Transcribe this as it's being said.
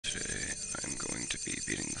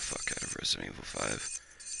Resident Evil 5.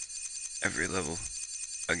 Every level,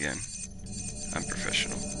 again, I'm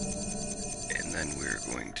professional. And then we're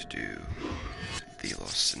going to do the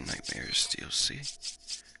Lost in Nightmares DLC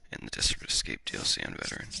and the Desperate Escape DLC on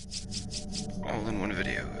Veteran, all in one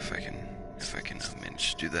video. If I can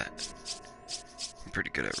manage to do that. I'm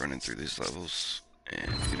pretty good at running through these levels and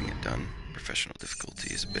getting it done. Professional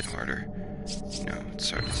difficulty is a bit harder. You know, it's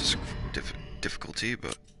hard to difficulty,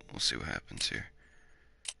 but we'll see what happens here.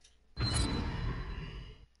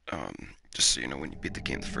 Just so you know, when you beat the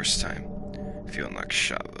game the first time, if you unlock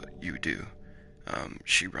Shava, you do.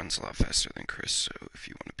 She runs a lot faster than Chris, so if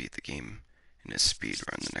you want to beat the game in a speed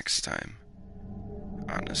run the next time,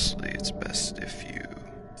 honestly, it's best if you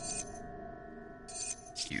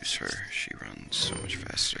use her. She runs so much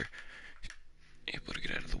faster. Able to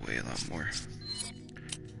get out of the way a lot more.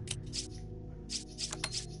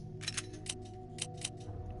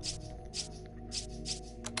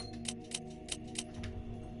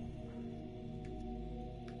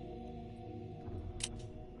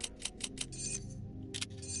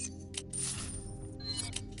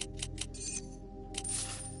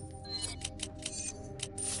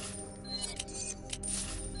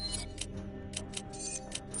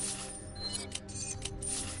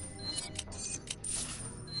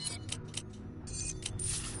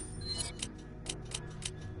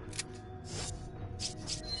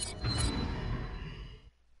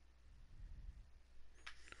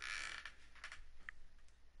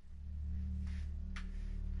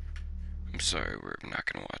 I'm sorry, we're not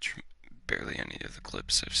going to watch barely any of the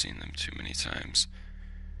clips. I've seen them too many times.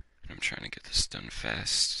 I'm trying to get this done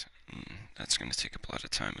fast. That's going to take up a lot of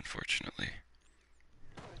time, unfortunately.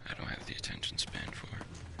 I don't have the attention span for.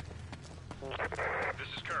 This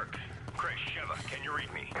is Kirk. Chris, Sheva, can you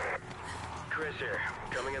read me? Chris here.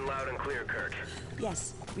 Coming in loud and clear, Kirk.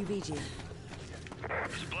 Yes, we read you.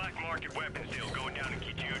 There's a black market weapons deal going down in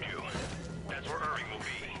Kijuju. That's where Irving will be.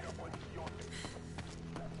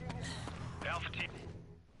 Alpha Team.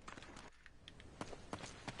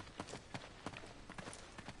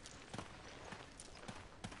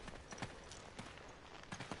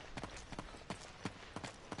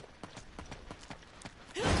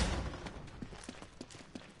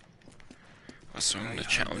 So I'm going to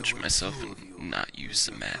challenge myself and not use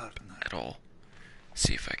the map at all.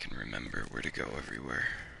 See if I can remember where to go everywhere.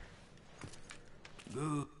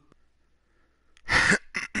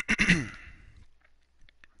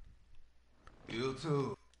 You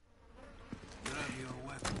too. Grab your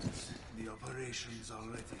weapons. The operation's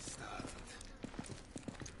already started.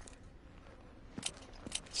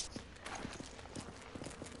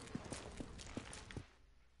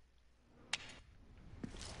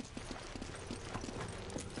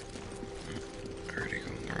 Already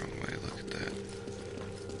going the wrong way, look at that.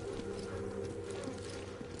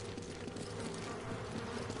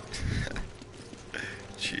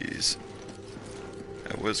 Jeez.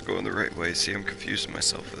 I was going the right way. See, I'm confusing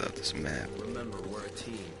myself without this map. Remember, we're a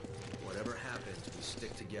team. Whatever happens, we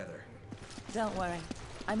stick together. Don't worry.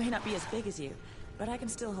 I may not be as big as you, but I can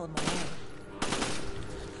still hold my own.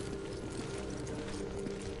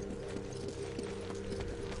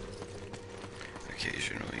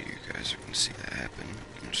 Occasionally, you guys are going to see that happen.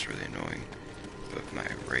 It's really annoying. But my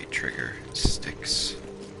right trigger sticks.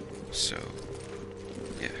 So,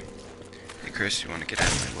 yeah. Hey, Chris, you want to get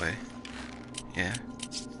out of my way? Yeah?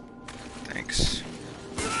 Thanks.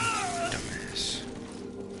 Dumbass.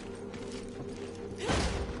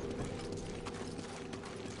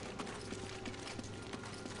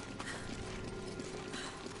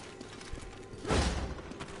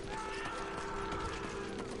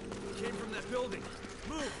 Came from that building.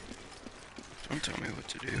 Move! Don't tell me what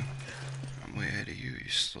to do. I'm way ahead of you, you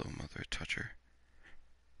slow mother toucher.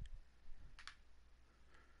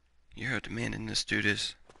 You hear how demanding this dude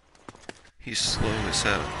is? He's slow as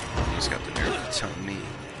hell. He's got the nerve to tell me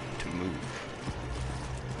to move.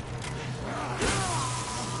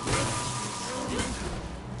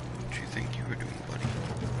 What do you think you were doing, buddy?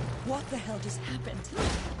 What the hell just happened?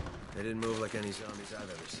 They didn't move like any zombies I've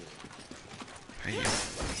ever seen. Hey,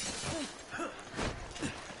 what's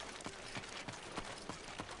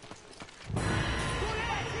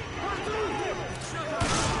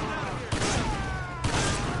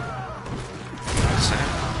that?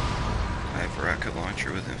 I have a rocket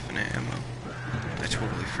launcher with infinite ammo. I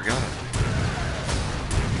totally forgot.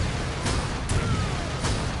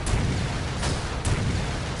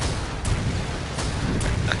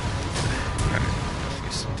 Alright,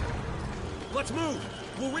 wasting time. Let's move!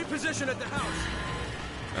 We'll reposition at the house!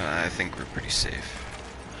 I think we're pretty safe.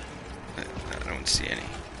 I don't see any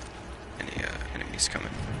enemies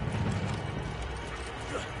coming.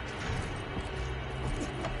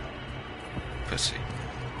 pussy.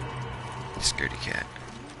 You scaredy cat.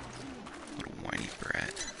 Little whiny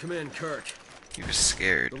brat. Come in, Kirk. He was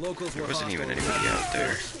scared. The locals There were wasn't even hostile. anybody out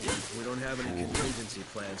there. We don't have any contingency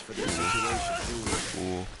plans for this situation, do we?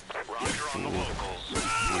 Fool. Roger on the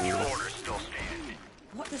locals. But your orders still stand.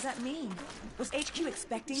 What does that mean? Was HQ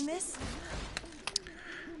expecting this?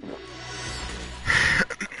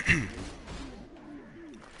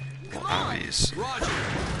 Well, obvious. Roger!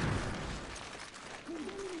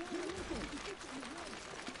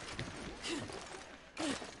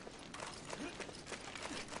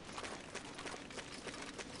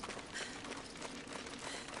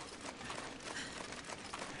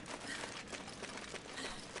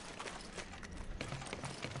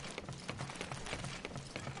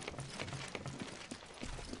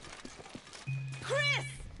 Chris!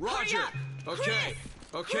 Roger! Hurry up! Okay,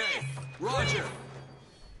 okay, Roger!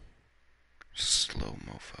 Slow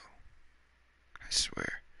mofo. I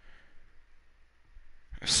swear.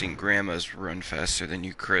 I've seen grandmas run faster than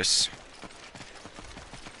you, Chris.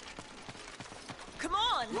 Come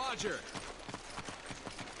on! Roger!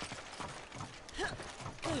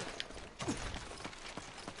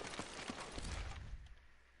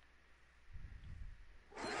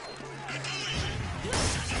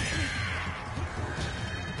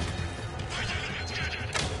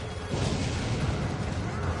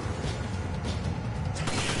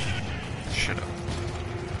 Shut up.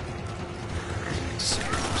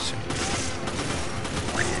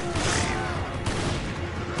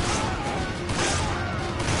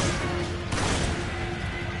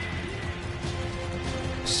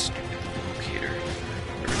 Stupid locator.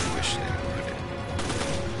 I really wish they would put it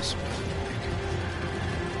this way.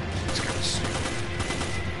 It's kind of stupid.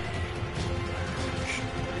 Should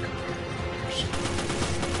make a car or something.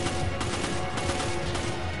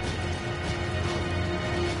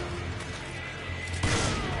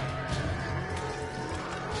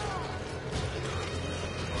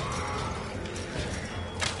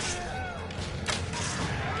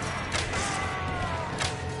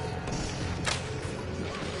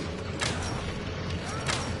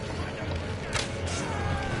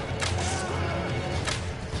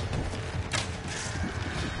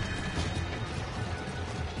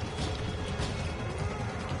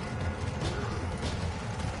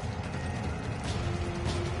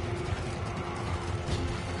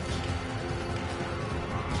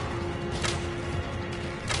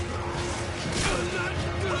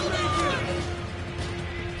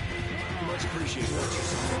 Much appreciated,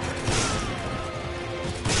 Roger.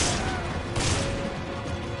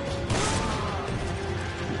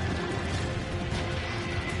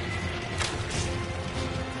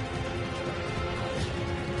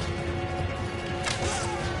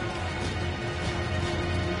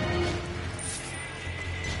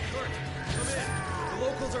 Kirk, come in. The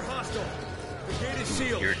locals are hostile. The gate is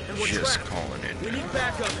sealed, You're and we're just trapped. calling in We now. need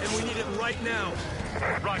backup, and we need it right now.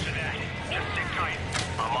 Roger that. Just sit tight.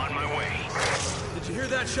 I'm on my way. Did you hear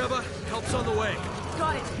that, Sheva? Help's on the way.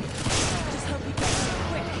 Got it. Just hope you get here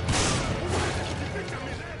quick.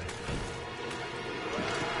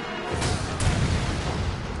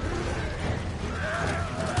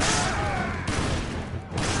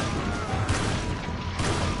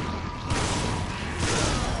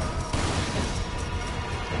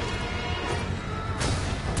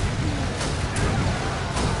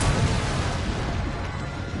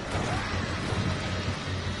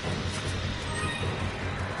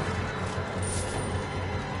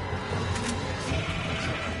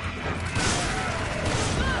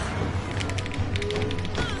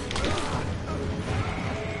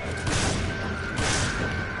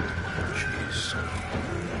 Jeez.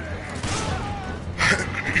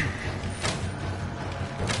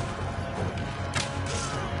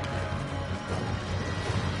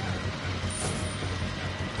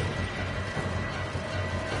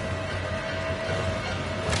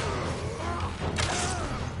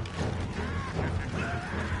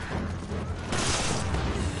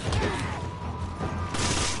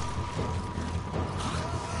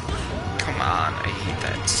 Come on, I hate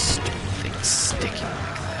that stupid thing sticking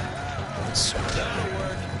like that. It's so dumb. That'll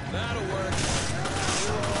work. That'll work.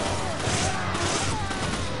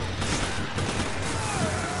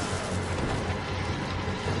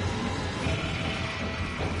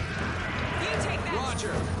 You take that.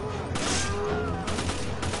 Roger.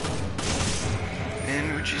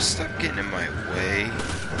 Man, would you stop getting in my way?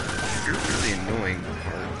 You're a really annoying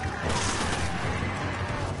part.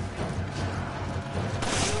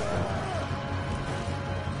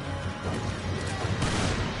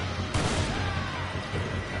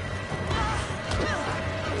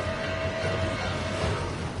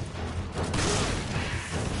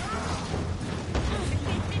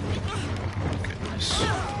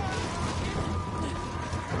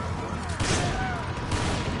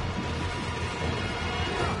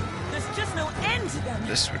 end them.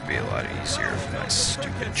 This would be a lot easier if my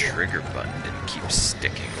stupid trigger button didn't keep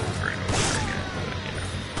sticking over and over again, but you know.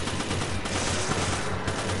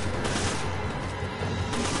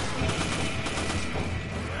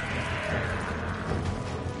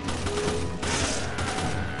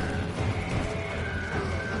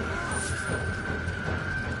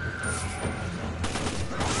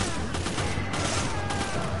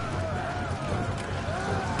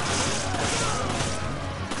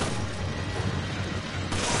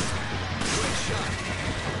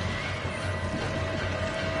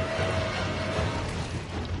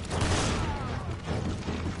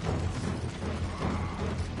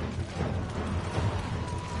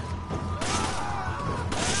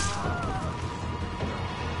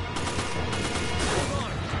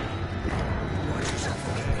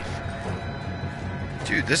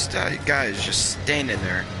 Dude, this guy is just standing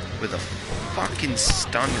there with a fucking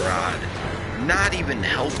stun rod, not even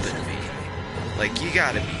helping me. Like, you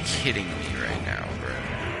gotta be kidding me right now, bro.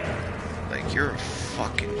 Like, you're a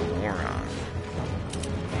fucking moron.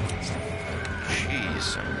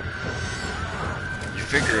 Jeez. You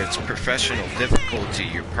figure it's professional difficulty,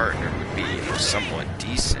 your partner would be somewhat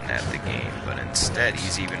decent at the game, but instead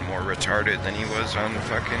he's even more retarded than he was on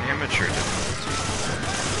fucking amateur difficulty.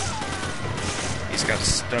 He's got a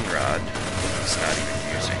stun rod. He's not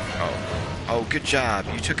even using. Oh, good job.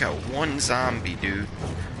 You took out one zombie, dude.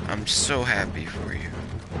 I'm so happy for you.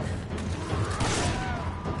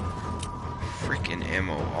 Freaking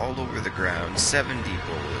ammo all over the ground. 70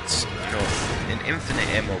 bullets. You know, an infinite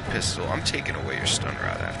ammo pistol. I'm taking away your stun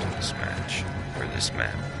rod after this match. Or this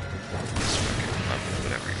map. This fucking level,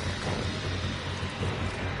 whatever you want to call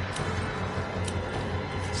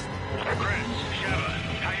it. Chris, Sheva,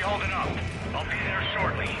 how you holding up? I'll be there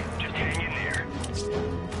shortly. Just hang in there.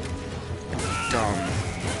 Dumb.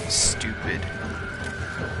 Stupid.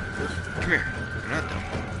 Come here. You're not dumb.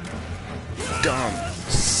 Dumb.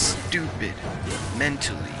 Stupid.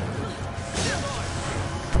 Mentally.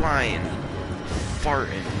 Flying.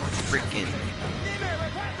 Farting. Frickin'.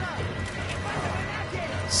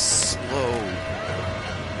 Slow.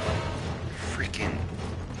 Freaking.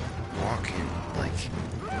 Walking. Like.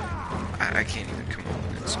 I can't even come up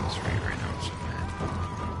with insults right now. I'm so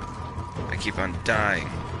mad. I keep on dying.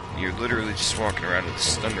 You're literally just walking around with a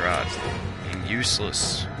stun rod. Being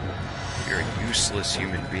useless. You're a useless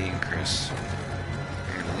human being, Chris.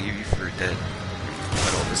 I'm gonna leave you for dead.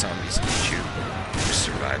 Let all the zombies eat you. Just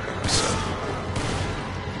survive by myself.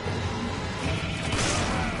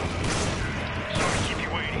 Sorry to keep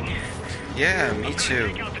you waiting. Yeah, me too.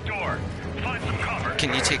 Take out the door. Find some cover.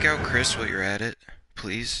 Can you take out Chris while you're at it?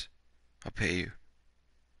 Please? I'll pay you.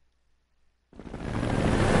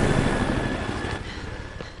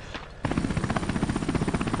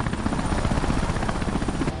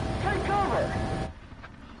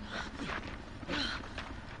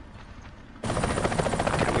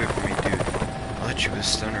 Get away from me, dude. I'll hit you with a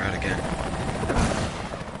stun rod again.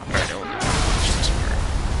 Alright, I'll finish this part.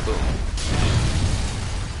 Boom.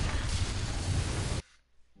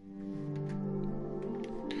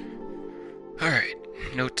 Alright,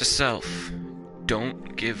 note to self.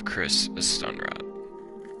 Don't give Chris a stun rod.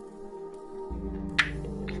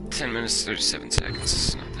 10 minutes, 37 seconds.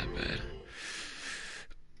 It's not that bad.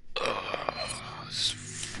 Oh, this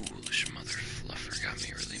foolish mother fluffer got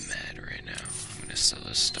me really mad right now. I'm gonna sell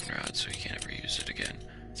his stun rod so he can't ever use it again.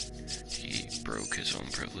 He broke his own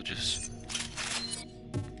privileges.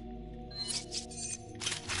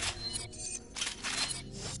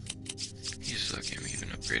 He's lucky I'm even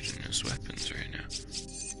upgrading his weapons right now.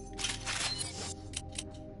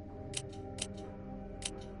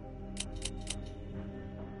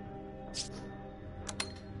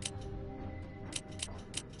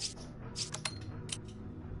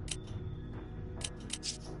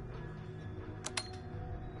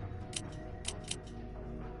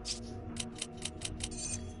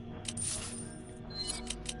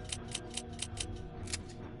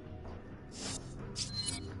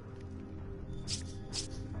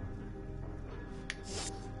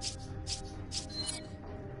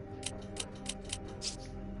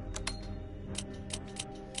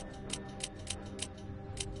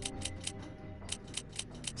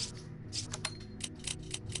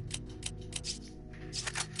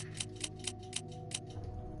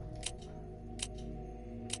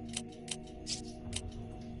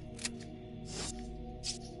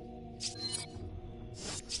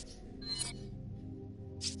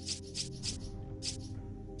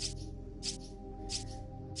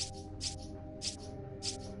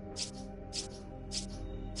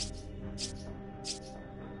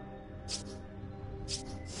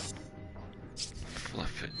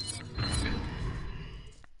 Fluff it. Okay.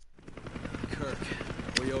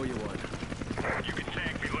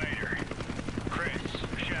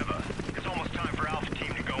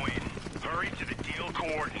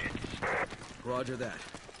 Roger that.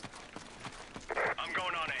 I'm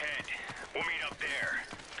going on ahead. We'll meet up there.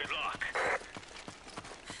 Good luck.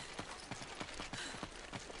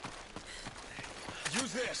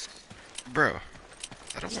 Use this. Bro,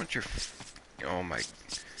 I don't want your... Oh my...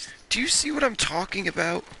 Do you see what I'm talking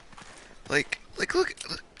about? Like, look...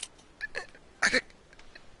 I got...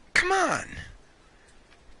 Come on!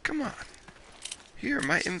 Come on. Here,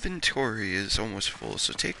 my inventory is almost full,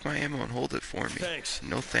 so take my ammo and hold it for me. Thanks.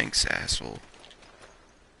 No thanks, asshole.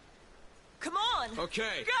 Come on!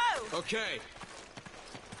 Okay. Go! Okay.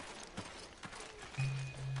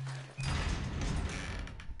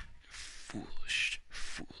 Foolish,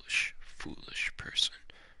 foolish, foolish person.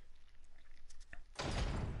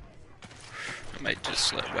 I might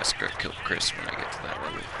just let Wesker kill Chris when I get to that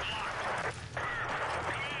level.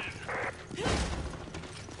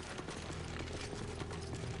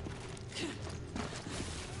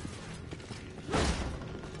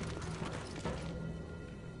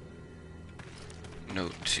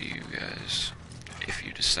 Note to you guys, if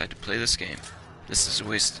you decide to play this game, this is a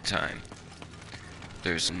waste of time.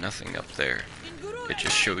 There's nothing up there. It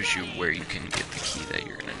just shows you where you can get the key that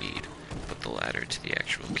you're gonna need, but the ladder to the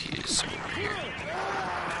actual key is over here.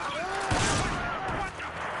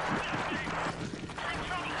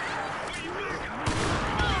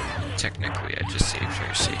 Technically, I just saved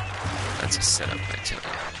her, see? That's a setup, I tell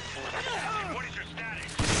you.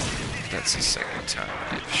 That's the second time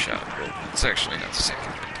I've shot. Well, it's actually not the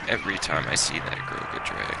second. Every time I see that girl get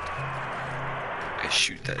dragged, I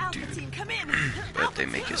shoot that dude. But they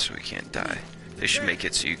make it so he can't die. They should make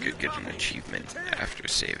it so you could get an achievement after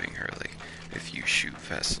saving her. Like, if you shoot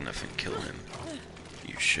fast enough and kill him,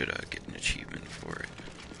 you should get an achievement for it.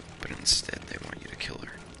 But instead, they want you to kill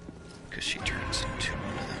her. Because she turns into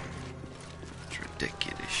one of them. It's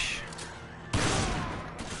ridiculous.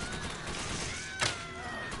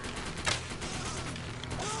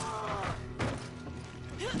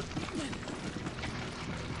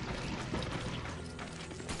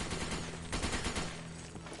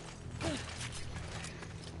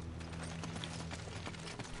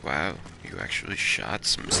 Wow, you actually shot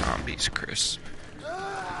some zombies, Chris.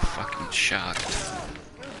 I'm fucking shocked.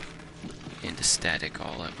 And ecstatic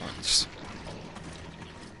all at once.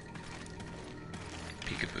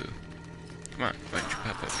 Peekaboo. Come on, why don't you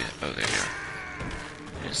pop up yet? Oh, there you are.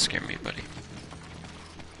 You didn't scare me, buddy.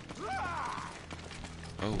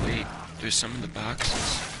 Oh, wait, there's some in the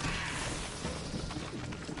boxes.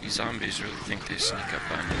 These zombies really think they sneak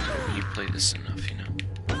up on you when you play this enough, you know?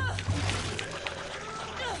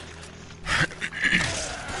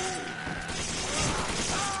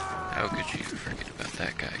 How could you forget about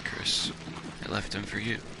that guy, Chris? I left him for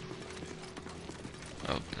you.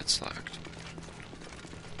 Oh, that's locked.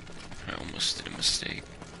 I almost did a mistake.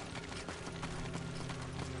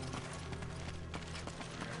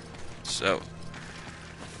 So,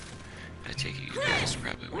 I take it you guys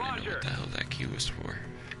probably want to know what the hell that key was for.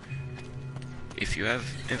 If you have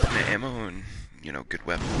infinite ammo and, you know, good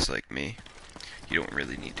weapons like me, you don't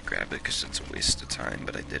really need to grab it because it's a waste of time,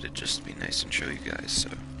 but I did it just to be nice and show you guys, so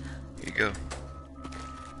here you go.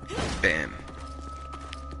 Bam.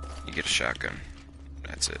 You get a shotgun.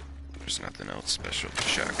 That's it. There's nothing else special.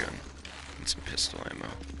 Shotgun. And some pistol ammo.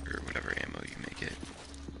 Or whatever ammo you may get.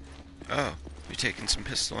 Oh, you're taking some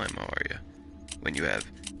pistol ammo, are you? When you have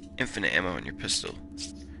infinite ammo in your pistol.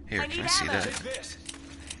 Here, can I see that?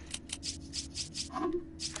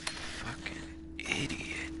 Fucking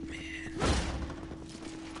idiot, man.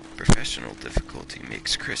 Professional difficulty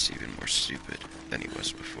makes Chris even more stupid than he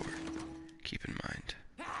was before. Keep in mind.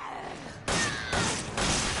 Yeah,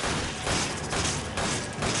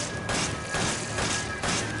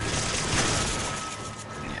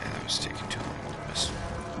 that was taking too long with the pistol.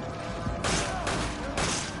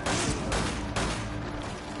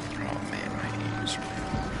 Oh man, my aim is really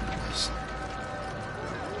ridiculous.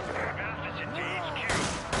 Vastus into HQ.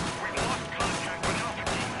 We've lost contact with Alpha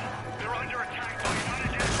Team. They're under attack by an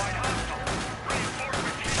unidentified hostile.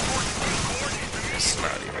 Reinforcements head towards new coordinates. It's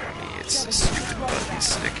not even me, it's the stupid button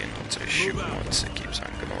sticking. Once I shoot once, it keeps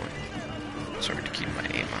on going. It's hard to keep my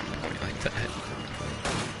aim on point like that.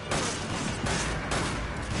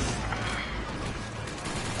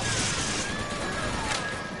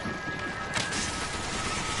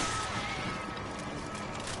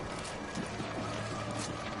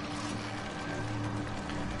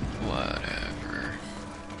 Whatever.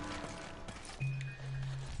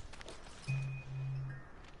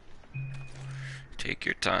 Take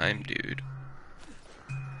your time, dude.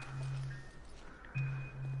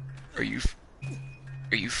 Are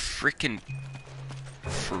you frickin'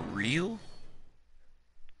 for real?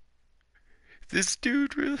 This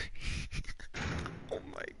dude really?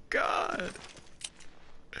 god.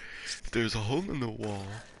 There's a hole in the wall,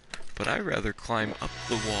 but I'd rather climb up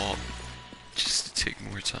the wall just to take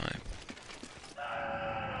more time.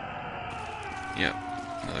 Yep,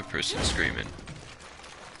 another person screaming.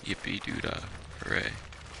 Yippee doo-dah, hooray.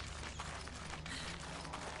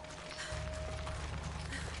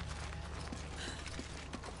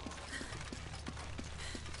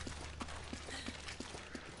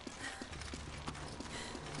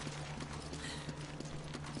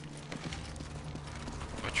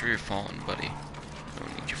 Watch where you're falling, buddy. I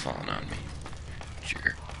don't need you falling on me. With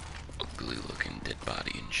your ugly looking dead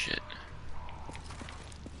body and shit.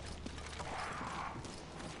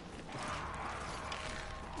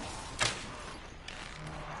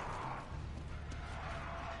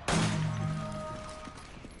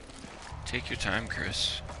 Take your time,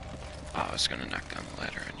 Chris. Oh, I was gonna knock down the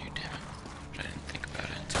ladder on you, damn it. But I didn't think about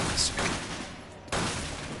it until this second.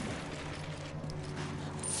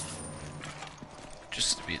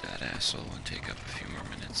 Just to be that asshole and take up a few more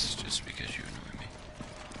minutes just because you annoy me.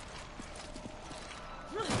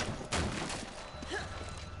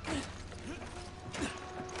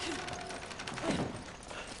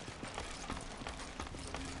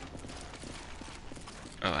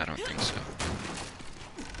 Oh, I don't think so.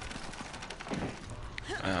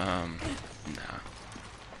 Nah.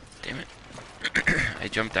 Damn it. I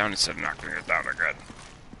jumped down instead of knocking it down again.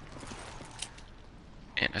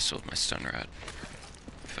 And I sold my stun rod.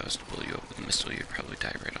 If I was to blow you up with a missile, you'd probably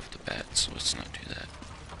die right off the bat, so let's not do that.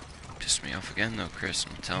 Pissed me off again though, Chris,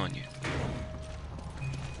 I'm telling you.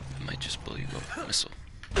 I might just blow you up with a missile.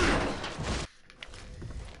 I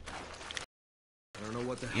don't know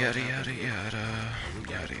what the hell Yada happened yada here. yada.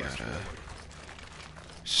 Yada yada.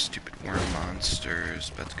 Stupid worm monsters,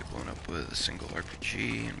 about to get blown up with a single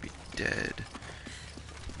RPG and be dead.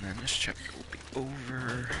 And then this chapter will be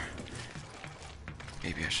over.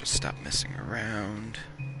 Maybe I should stop messing around.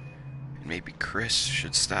 And maybe Chris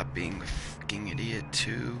should stop being a fucking idiot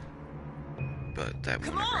too. But that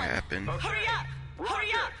will never happen. Hurry up!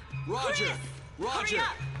 Hurry up! Roger! Chris! Roger! Hurry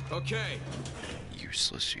up! Okay.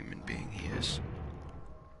 Useless human being he is.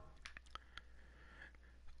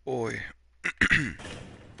 Oi.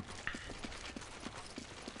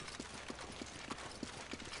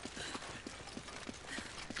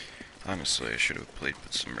 Honestly, I should have played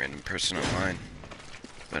with some random person online.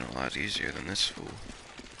 Been a lot easier than this fool.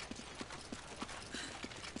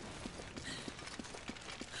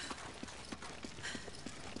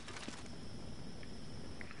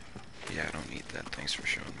 Yeah, I don't need that. Thanks for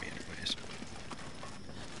showing me anyways.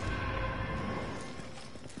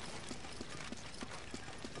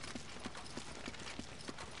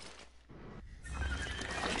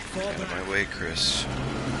 Get out of my way, Chris. Get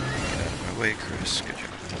out of my way, Chris. Good job.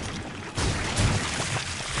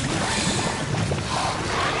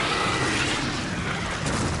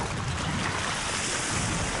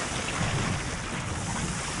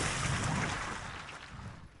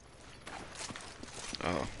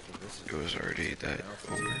 Oh, it was already that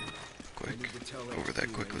over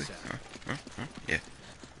that quickly. Huh? Yeah.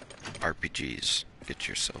 RPGs. Get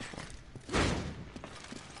yourself one.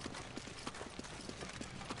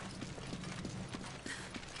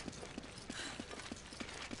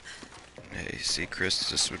 Hey, see, Chris,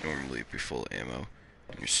 this would normally be full ammo,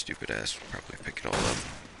 and your stupid ass would probably pick it all up,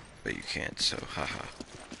 but you can't, so haha.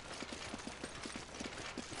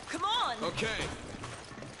 Come on! Okay.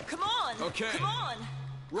 Come on! Okay. Come on!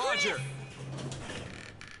 Roger!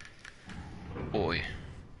 Oi.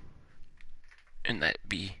 And that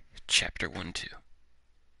be chapter 1-2.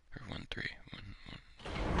 Or 1-3.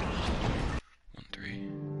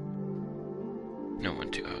 1-3. No,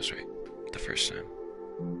 1-2. I was right. The first time.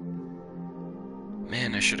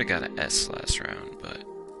 Man, I should have got an S last round, but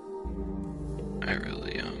I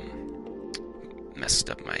really, messed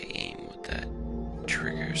up my aim with that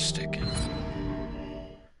trigger sticking.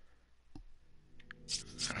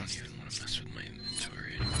 I don't even want to mess with my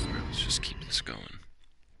inventory anymore. Let's just keep this going.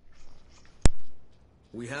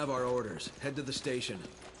 We have our orders. Head to the station.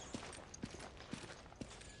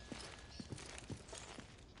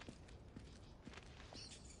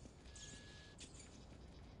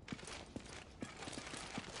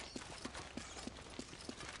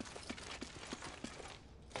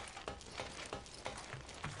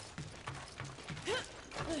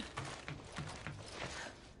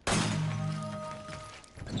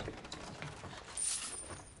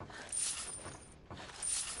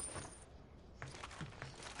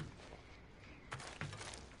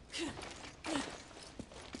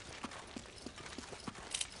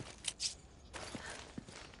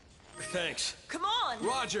 Thanks. Come on!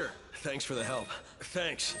 Roger! Thanks for the help.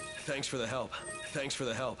 Thanks. Thanks for the help. Thanks for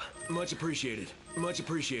the help. Much appreciated. Much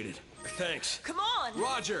appreciated. Thanks. Come on!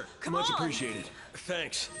 Roger! Come Much on. appreciated.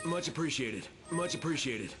 Thanks. Much appreciated. Much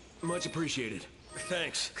appreciated. Much appreciated.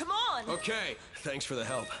 Thanks. Come on! Okay. Thanks for the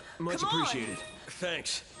help. Much Come on. appreciated.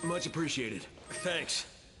 Thanks. Much appreciated. Thanks.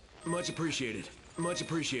 Much appreciated. Much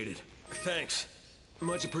appreciated. Thanks.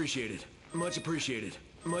 Much appreciated. Much appreciated.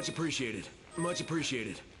 Much appreciated. Much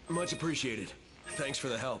appreciated. Much appreciated. Thanks for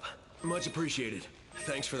the help. Much appreciated.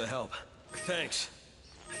 Thanks for the help. Thanks.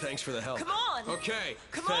 Thanks for the help. Come on! Okay.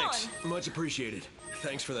 Come Thanks. Much appreciated.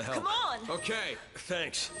 Thanks for the help. Come on! Okay.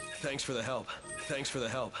 Thanks. Thanks for the help. Thanks for the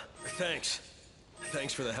help. Thanks.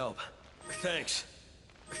 Thanks for the help. Thanks.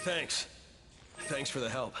 Thanks. Thanks for the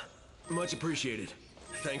help. Much appreciated.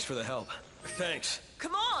 Thanks for the help. Thanks.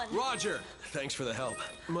 Come on! Roger. Thanks for the help.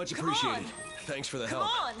 Much Come appreciated. on. Thanks for the Come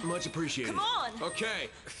help. on. Much appreciated. Come on. Okay.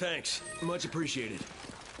 Thanks. Much appreciated.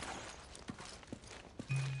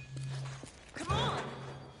 Come on!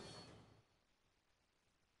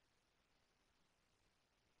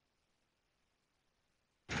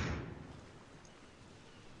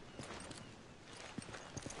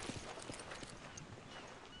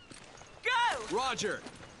 Go! Roger.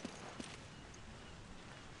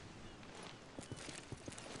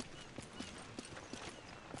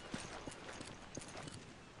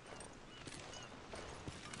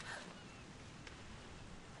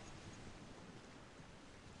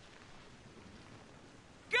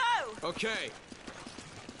 Go! Okay.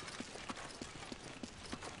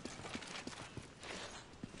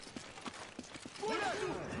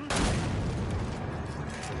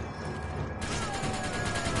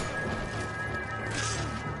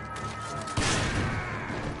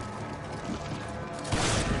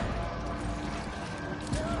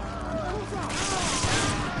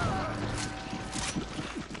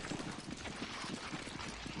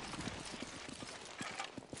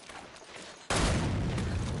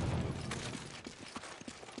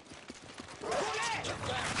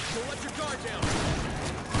 Don't let your guard down.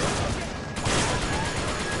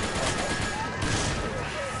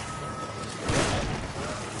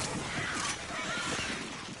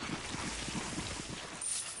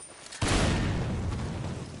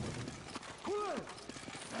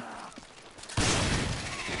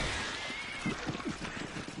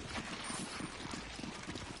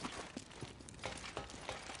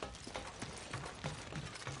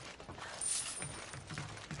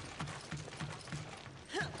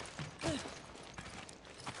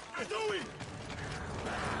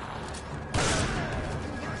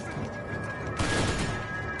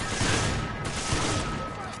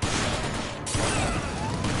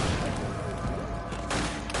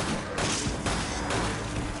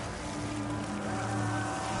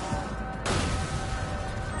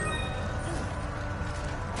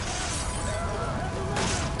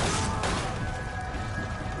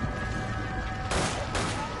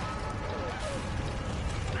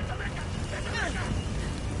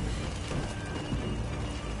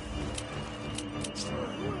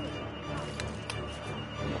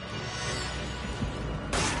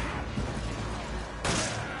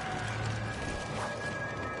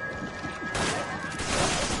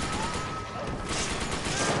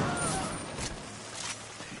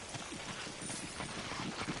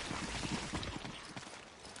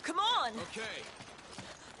 Come on! Okay.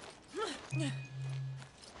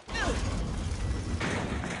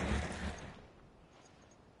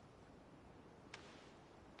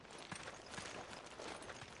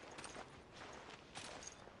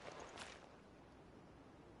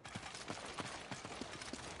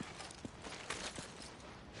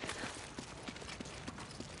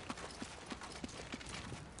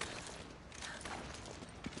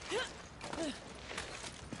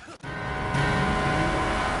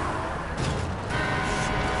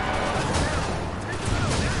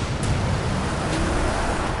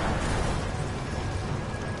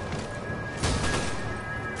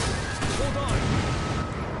 Hold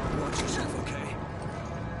on. Watch yourself, okay?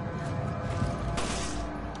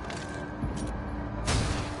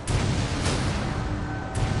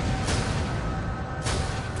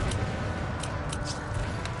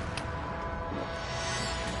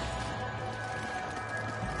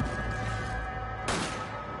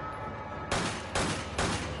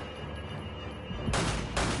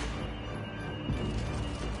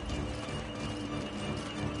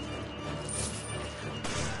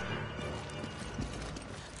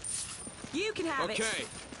 You can have it! Okay.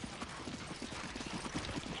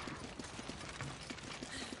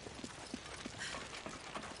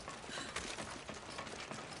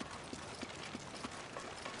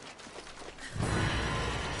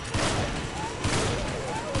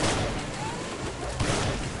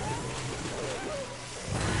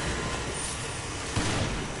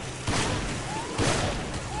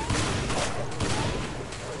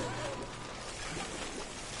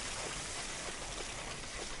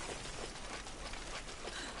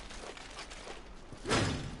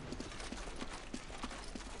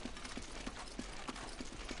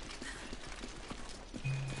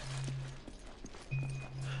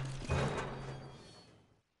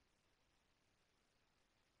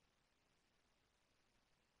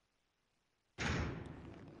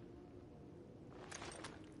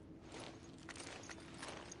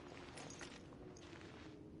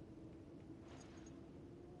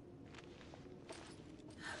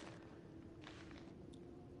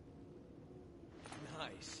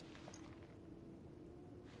 place.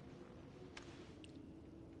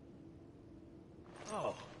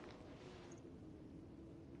 Oh.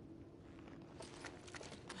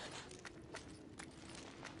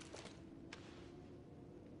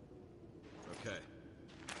 Okay.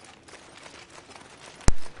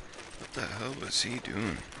 What the hell was he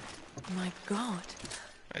doing? My God.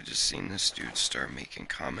 I just seen this dude start making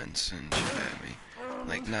comments and shit at me.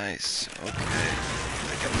 Like, nice, okay.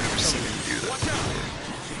 Like, I've never seen him do that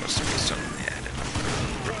before. Must be something he added.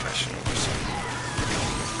 Professional or something.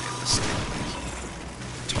 Realistic. Like,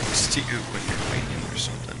 he talks to you when you're waiting or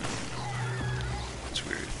something. It's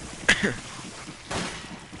weird.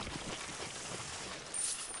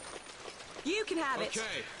 You can have it.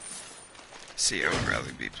 Okay. See, I would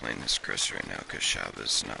rather be playing as Chris right now because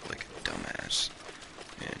Shaba's not like a dumbass.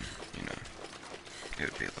 And, you know, it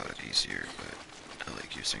would be a lot easier, but I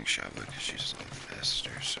like using Shaba because she's a lot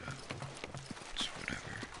faster, so it's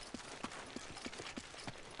whatever.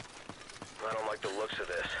 I don't like the looks of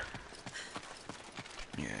this.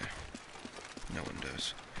 Yeah, no one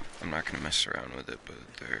does. I'm not gonna mess around with it, but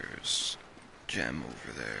there's gem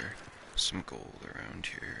over there, some gold around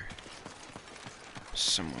here,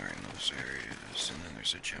 somewhere in those areas, and then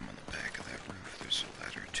there's a gem on the back of that roof. There's a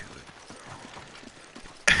ladder to it.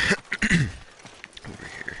 Over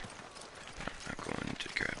here. I'm not going to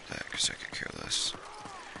grab that because I could care less.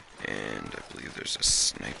 And I believe there's a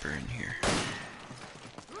sniper in here.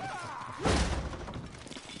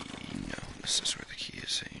 No, this is where the key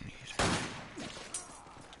is that you need.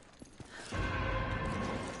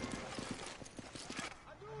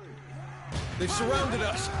 They've surrounded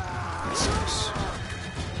us. That's nice.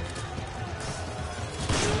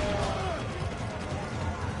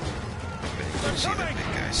 But you see that big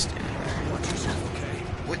guy standing there. Watch yourself, okay?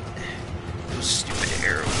 What? Those stupid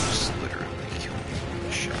arrows literally killed me with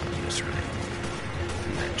a shot. I was running.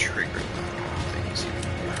 And that trigger lock on things even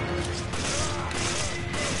worse.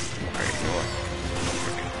 Alright, you know what?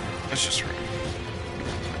 Let's just run.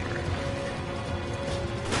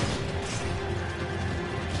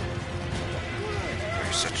 Oh,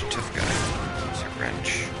 you're such a tough guy. It's a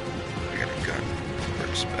wrench. I got a gun.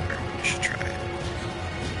 Works better. You should try it.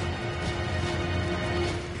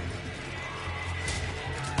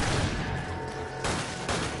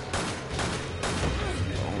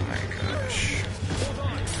 Oh my gosh.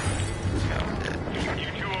 Now I'm dead. You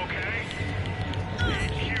two okay?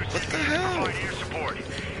 HQ What the said we need to hell? provide air support.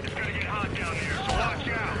 It's gonna get hot down there, so watch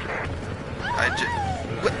out.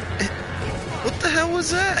 What the hell was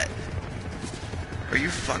that? Are you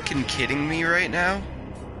fucking kidding me right now?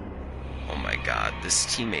 Oh my god, this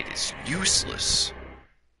teammate is useless.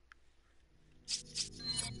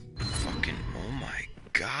 Fucking, oh my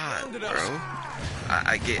god, bro.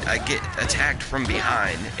 I get attacked from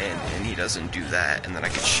behind and he doesn't do that, and then I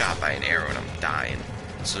get shot by an arrow and I'm dying.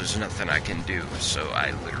 So there's nothing I can do. So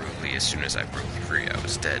I literally, as soon as I broke free, I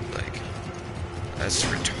was dead. Like, that's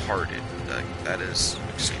retarded. Like, that is,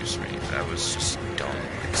 excuse me, that was just dumb,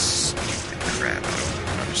 like, stupid crap. I don't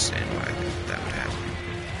even understand why that would happen.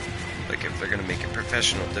 Like, if they're gonna make it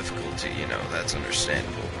professional difficulty, you know, that's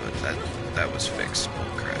understandable, but that was fixed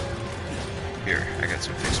bullcrap. Here, I got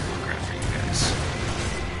some fixed bullcrap for you guys.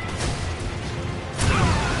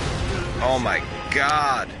 Oh my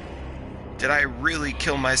god! Did I really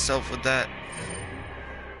kill myself with that?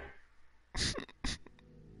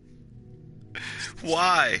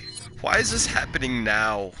 Why? Why is this happening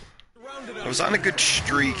now? I was on a good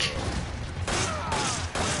streak.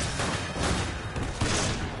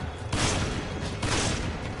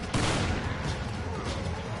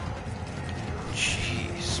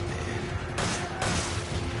 Jeez, man.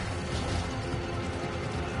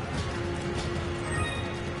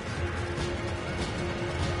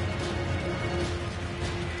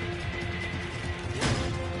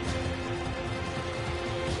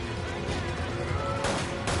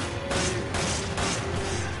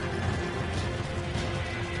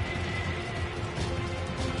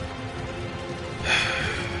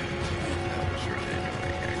 That was really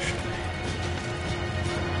annoying, actually.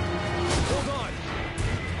 Hold on.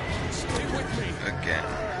 Stay with me. Again,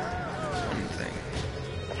 one thing.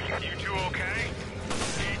 You two okay?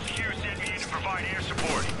 HQ said we need to provide air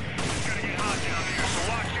support. It's gonna get hot down there, so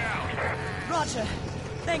watch out. Roger.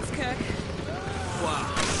 Thanks, Kirk. Wow.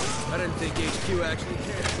 I didn't think HQ actually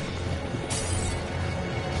cared.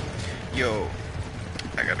 Yo,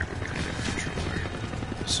 I gotta go get a new controller.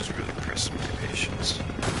 This is really pressing my patience.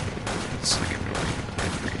 It's like annoying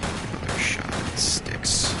every other shot it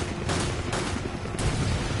sticks.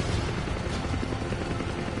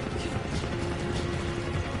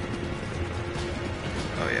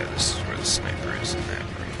 Oh yeah, this is where the sniper is in that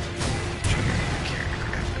room.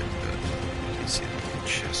 See the little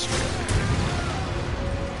chest right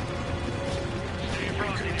there.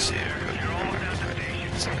 I couldn't see it, but I'm not gonna hide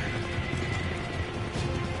it. It's there.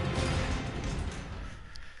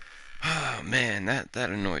 Oh man, that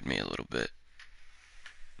annoyed me a little bit.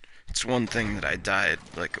 It's one thing that I died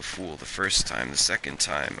like a fool the first time. The second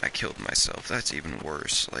time, I killed myself. That's even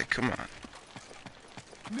worse. Like, come on.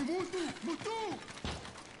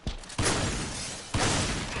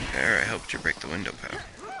 There, I helped you break the window, pal.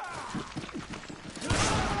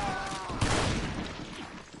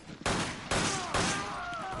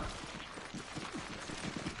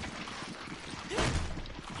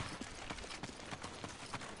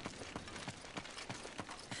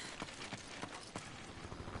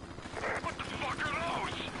 What the fuck are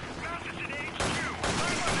those? Matheson HQ! I'm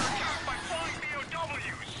under attack by flying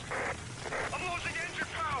BOWs! I'm losing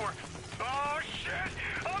engine power! Oh shit!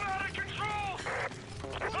 I'm out of control!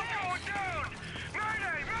 I'm going down!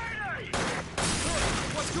 Mayday! Mayday!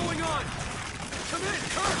 What's going on? Come in,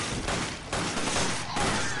 Kirk!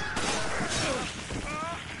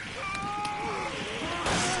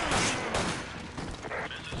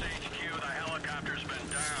 This is HQ. The helicopter's been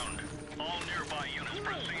downed. All nearby units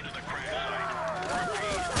proceed to the crash site.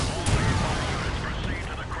 Repeat, all nearby units proceed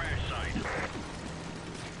to the crash site.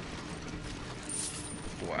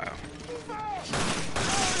 Wow.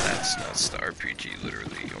 That's nuts. The RPG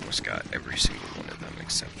literally almost got every single one of them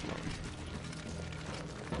except one.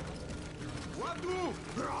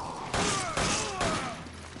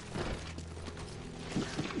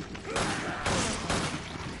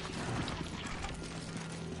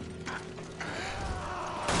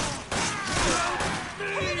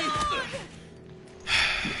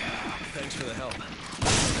 Thanks for the help.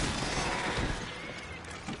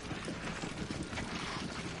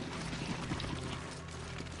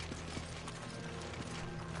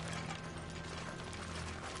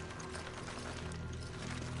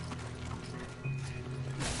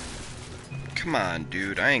 Come on,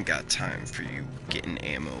 dude. I ain't got time for you getting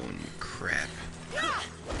ammo and crap.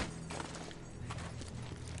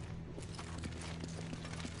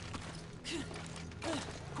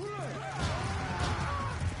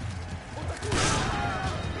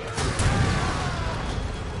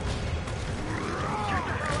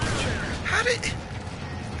 How did...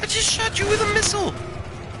 I just shot you with a missile!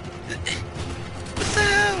 What the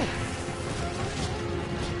hell?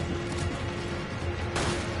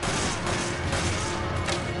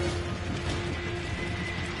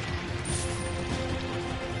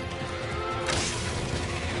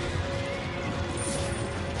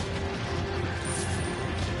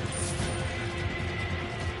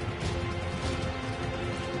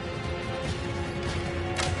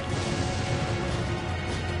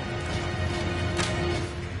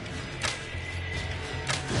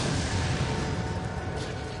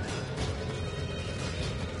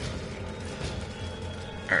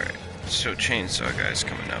 Alright, so Chainsaw Guy's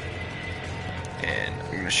coming up, and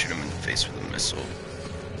I'm gonna shoot him in the face with a missile,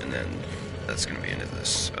 and then that's gonna be into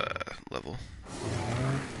this level.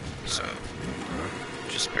 So,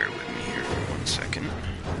 just bear with me here for 1 second.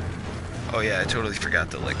 Oh yeah, I totally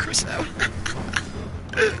forgot to let Chris out.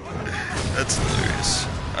 That's hilarious.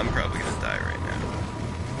 I'm probably gonna die right now.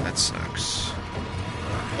 That sucks.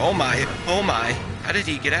 Oh my, oh my, how did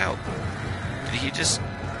he get out? Did he just...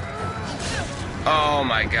 Oh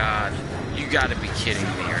my god. You gotta be kidding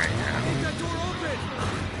me right now. That door open!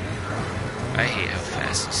 I hate how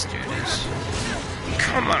fast this dude is.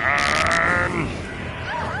 Come on!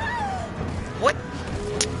 What?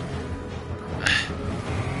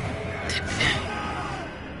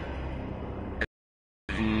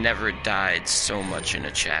 I've never died so much in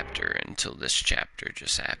a chapter until this chapter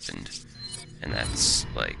just happened. And that's,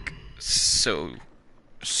 like, so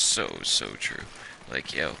true.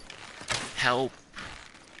 Like, yo. Help.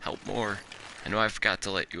 Help more. I know I forgot to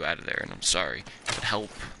let you out of there, and I'm sorry, but help.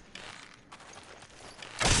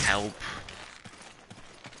 Help.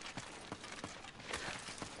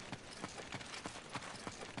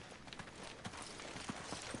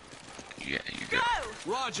 Yeah, you go.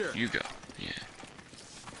 Roger! You go. Yeah.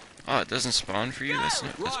 Oh, it doesn't spawn for you? That's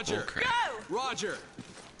not, that's Roger! bullcrap. Roger!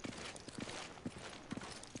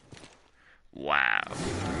 Wow.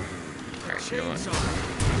 Alright, you know what? Chainsaw!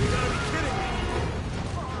 You gotta be kidding me!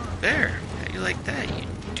 There. How you like that, you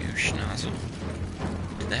douche nozzle?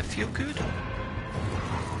 Did that feel good?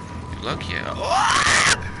 Good luck, yeah.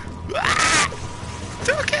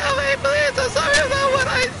 Don't kill me, please! I'm sorry about what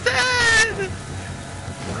I said!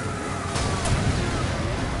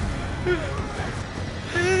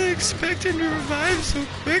 I didn't expect him to revive so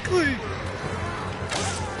quickly.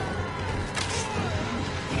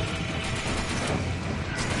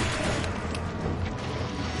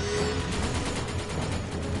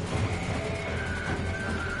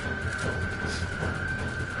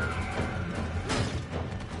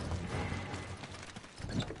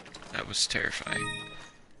 was terrifying.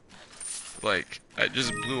 Like, I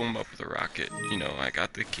just blew him up with a rocket. You know, I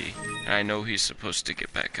got the key. And I know he's supposed to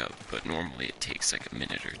get back up, but normally it takes like a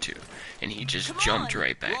minute or two. And he just jumped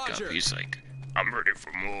right back Roger. up. He's like, I'm ready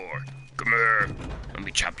for more. Come here. Let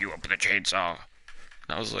me chop you up with a chainsaw.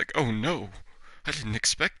 And I was like, oh no. I didn't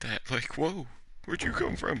expect that. Like, whoa. Where'd you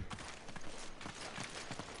come from?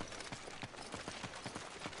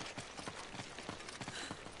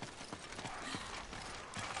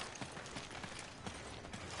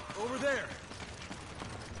 Over there.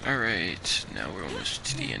 Alright, now we're almost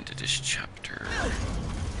to the end of this chapter.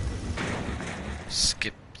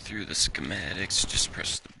 Skip through the schematics, just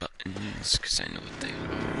press the buttons, because I know what they are.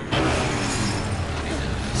 Need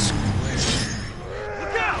a square.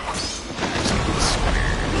 Look out! Let's get the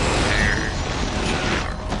square there.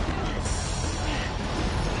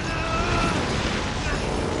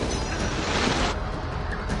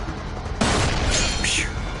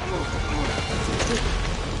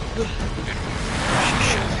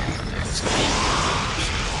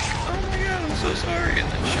 Oh my god, I'm so sorry, and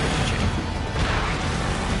then shot you.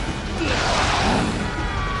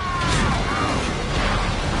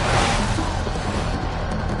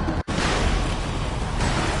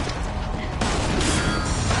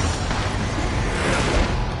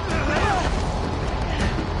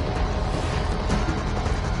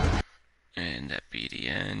 And that be the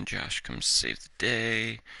end. Josh comes to save the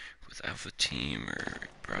day with Alpha Team or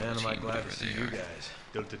Bravo Man, am I Team, glad whatever to see they you are. guys.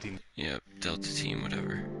 Delta Team. Yep, Delta Team,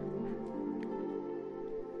 whatever.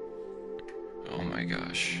 Oh my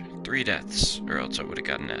gosh. 3 deaths, or else I would have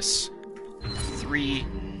got an S. 3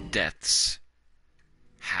 deaths.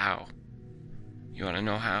 How? You wanna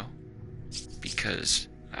know how? Because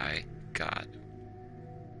I got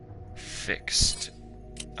fixed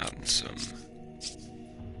on some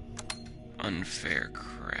unfair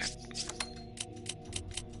crap.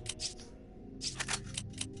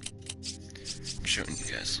 I'm showing you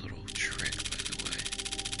guys a little trick, by the way.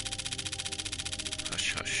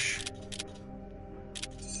 Hush, hush.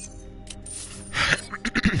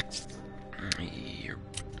 Yep.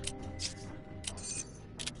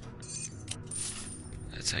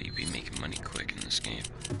 That's how you be making money quick in this game.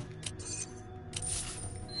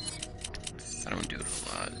 I don't do it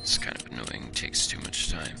a lot, it's kind of annoying, takes too much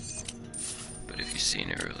time. But if you've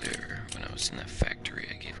seen earlier, when I was in that factory,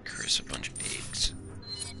 I gave Chris a bunch of eggs.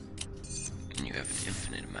 And you have an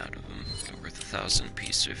infinite amount of them. They're worth 1,000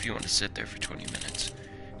 apiece, so if you want to sit there for 20 minutes,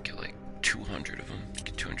 get like 200 of them,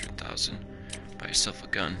 get 200,000, buy yourself a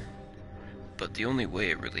gun. But the only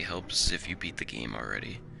way it really helps is if you beat the game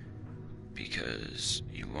already. Because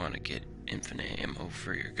you want to get infinite ammo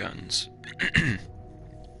for your guns.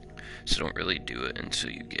 So don't really do it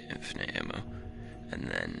until you get infinite ammo. And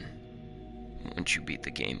then, once you beat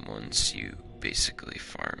the game once, you basically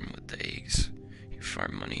farm with the eggs. You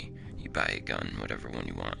farm money, you buy a gun, whatever one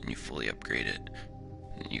you want, and you fully upgrade it.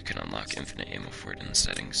 And you can unlock infinite ammo for it in the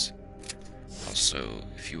settings. Also,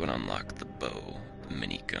 if you want to unlock the bow, the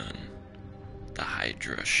minigun, the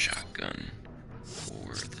Hydra shotgun,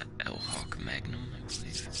 or the L-Hawk Magnum, I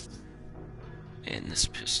believe. And this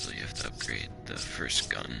pistol, you have to upgrade the first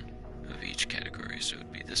gun of each category, so it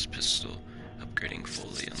would be this pistol. Upgrading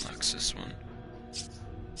fully unlocks this one.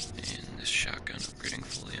 And this shotgun upgrading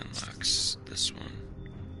fully unlocks this one.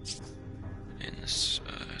 And this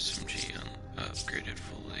SMG upgraded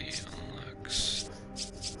fully unlocks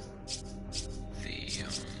the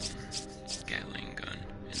Gatling gun.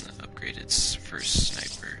 And the upgraded first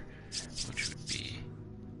sniper, which would be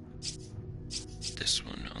this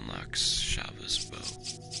one, unlocks Shava's bow.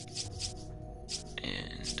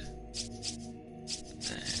 And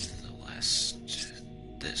then the last,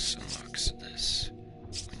 this unlocks this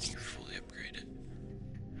when you fully upgrade it.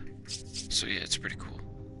 So yeah, it's pretty cool.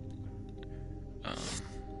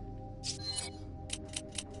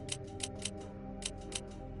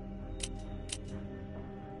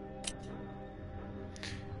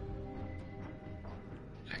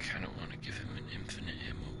 I kind of want to give him an infinite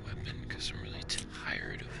ammo weapon because I'm really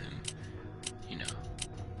tired of him, you know,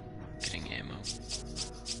 getting ammo.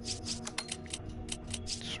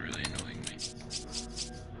 It's really annoying me.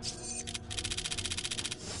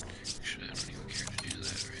 Actually, I don't even care to do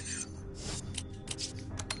that right now.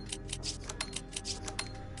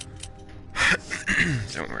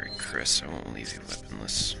 Don't worry, Chris, I won't leave you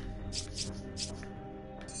weaponless.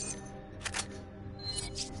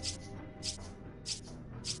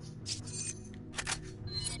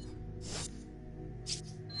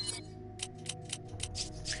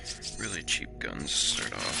 Really cheap guns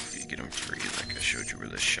start off. You get them free, like I showed you where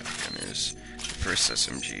this shotgun is. The first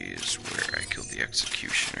SMG is where I killed the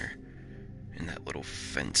Executioner in that little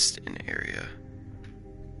fenced-in area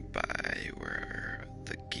by where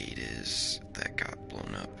the gate is that got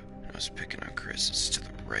blown up. I was picking on Chris. It's to the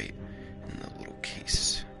right in the little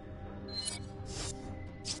case.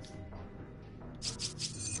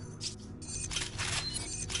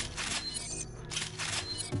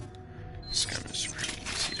 This gun is pretty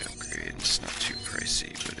easy to upgrade. It's not too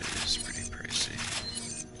pricey, but it is pretty pricey.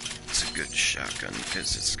 It's a good shotgun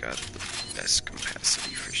because it's got the best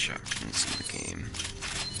capacity for shotguns in the game.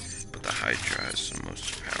 But the Hydra has the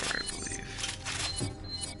most power, I believe.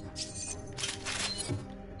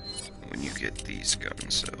 When you get these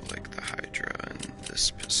guns, though, like the Hydra and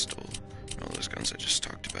this pistol, and all those guns I just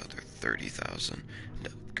talked about, they're 30,000. To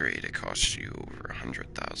upgrade, it costs you over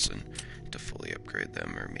 100,000 to fully upgrade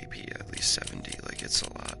them, or maybe at least 70. Like, it's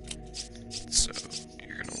a lot. So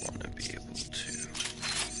you're gonna want to be able to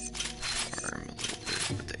farm a little bit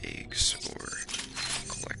with the eggs, or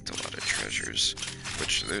collect a lot of treasures.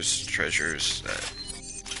 Which there's treasures that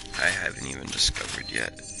I haven't even discovered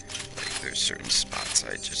yet. Like, there's certain spots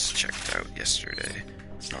I just checked out yesterday,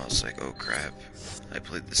 and I was like, oh crap, I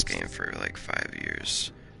played this game for like 5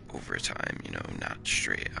 years over time, you know, not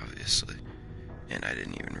straight, obviously, and I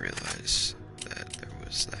didn't even realize that there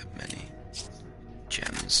was that many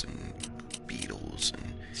gems and beetles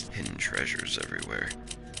and hidden treasures everywhere.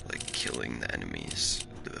 Like, killing the enemies,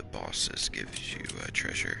 the bosses, gives you a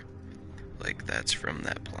treasure. Like, that's from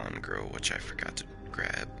that blonde girl, which I forgot to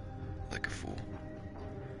grab, like a fool.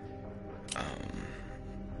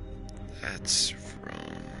 That's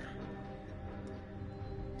from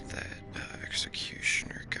that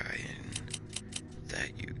executioner guy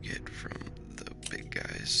that you get from the big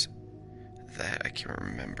guys. That I can't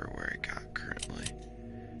remember where I got currently.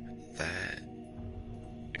 That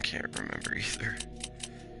I can't remember either.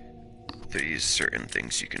 There's certain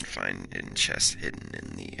things you can find in chests hidden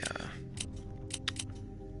in the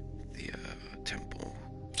temple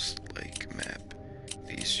like map.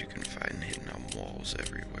 These you can find hidden on walls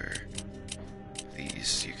everywhere.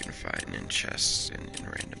 These you can find in chests and in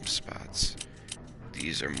random spots.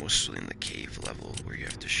 These are mostly in the cave level where you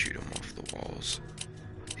have to shoot them off the walls.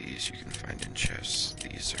 These you can find in chests.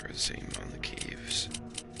 These are the same on the caves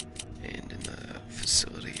and in the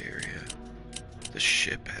facility area. The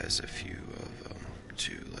ship has a few of them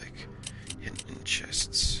too, like hidden in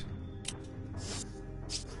chests.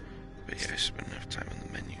 But yeah, I spent enough time on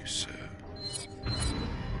the menu, so...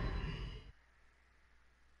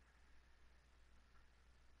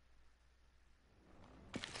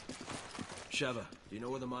 Sheva, do you know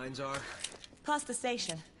where the mines are? Past the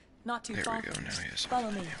station. Not too There far. we go, now he has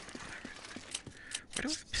Follow me. ammo. Why do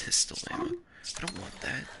I have pistol ammo? I don't want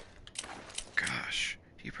that. Gosh,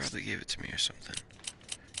 he probably gave it to me or something.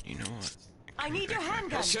 You know what? I need your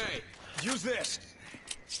handgun. Okay, use this.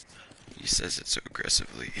 He says it so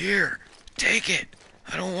aggressively. Here, take it.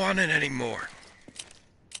 I don't want it anymore.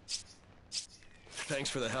 Thanks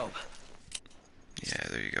for the help. Yeah,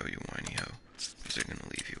 there you go, you whiny hoe. Because they're gonna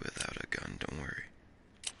leave you without a gun, don't worry.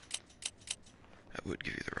 I would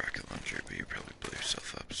give you the rocket launcher, but you probably blow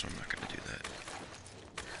yourself up, so I'm not gonna do that.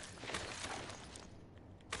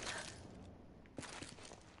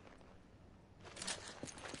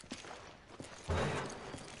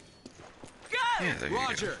 Yeah, there you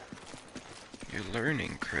Roger. go. You're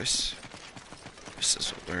learning, Chris. This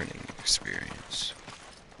is a learning experience.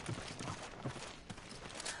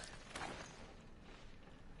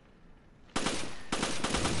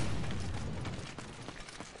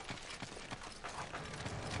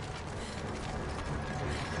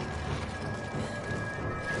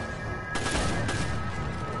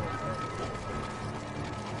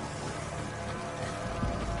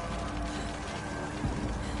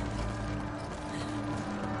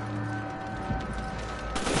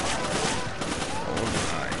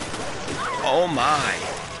 Oh my!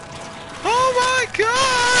 Oh my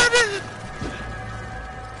god!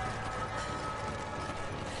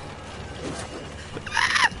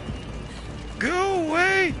 Go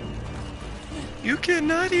away! You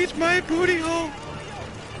cannot eat my booty hole!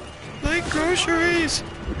 Like groceries!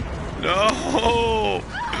 No!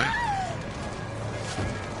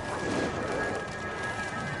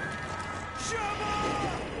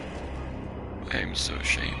 I am so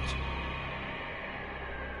ashamed.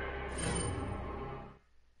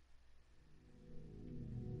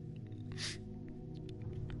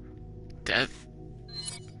 Death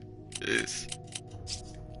is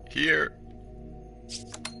here,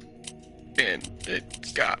 and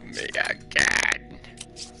it got me again.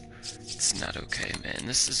 It's not okay, man.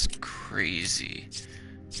 This is crazy.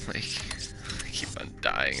 Like, I keep on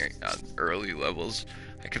dying on early levels.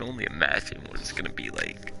 I can only imagine what it's gonna be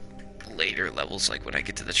like later levels, like when I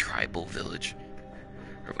get to the tribal village,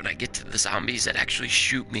 or when I get to the zombies that actually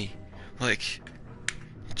shoot me. Like,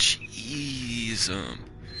 jeez, and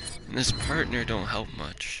this partner don't help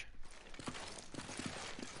much.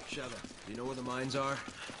 Sheva, do you know where the mines are?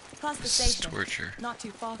 Past the This is station. torture. Not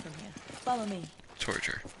too far from here. Follow me.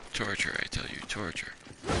 Torture. Torture, I tell you, torture.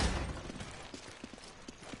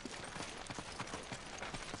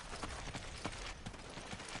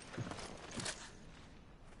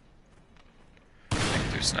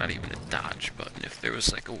 Like, there's not even a dodge button. If there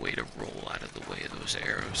was like a way to roll out of the way of those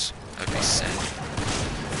arrows, I'd be set.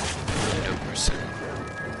 100%.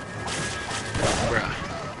 Bruh.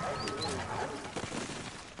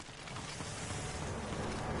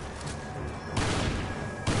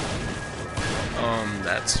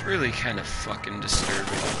 That's really kind of fucking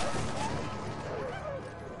disturbing.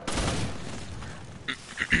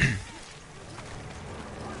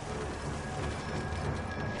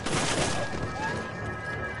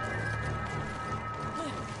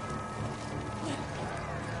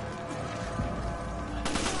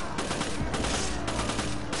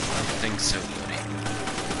 I don't think so, buddy.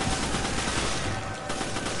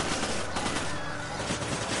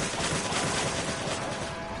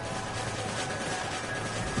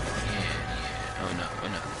 Oh no, oh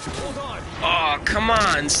no. Hold on. Oh, come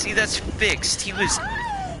on. See, that's fixed. He was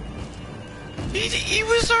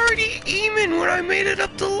already aiming when I made it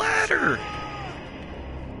up the ladder.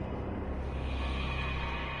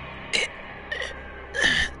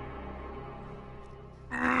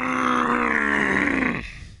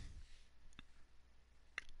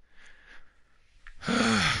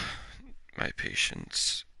 My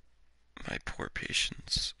patience. My poor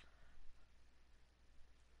patience.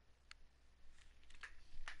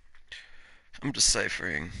 I'm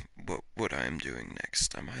deciphering what I am doing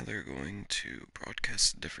next. I'm either going to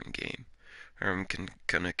broadcast a different game, or I'm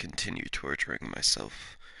gonna continue torturing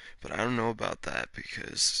myself. But I don't know about that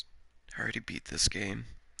because I already beat this game,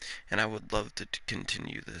 and I would love to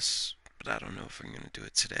continue this, but I don't know if I'm gonna do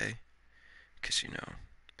it today. Because, you know,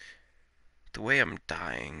 the way I'm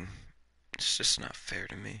dying, it's just not fair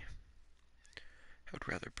to me. I would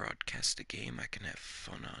rather broadcast a game I can have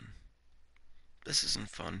fun on. This isn't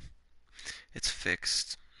fun. It's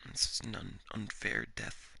fixed. It's unfair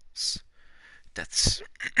deaths.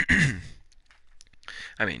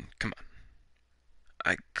 I mean, come on.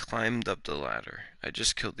 I climbed up the ladder. I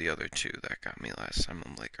just killed the other two that got me last time.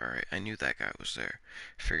 I'm like, alright, I knew that guy was there.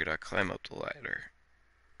 Figured I'd climb up the ladder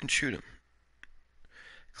and shoot him.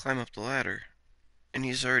 Climb up the ladder, and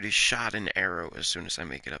he's already shot an arrow as soon as I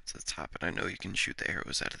make it up to the top, and I know you can shoot the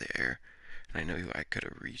arrows out of the air. And I know I could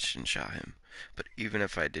have reached and shot him. But even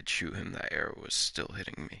if I did shoot him, that arrow was still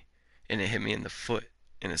hitting me. And it hit me in the foot,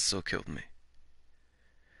 and it still killed me.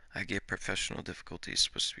 I get professional difficulty is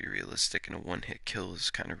supposed to be realistic, and a one-hit kill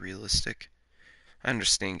is kind of realistic. I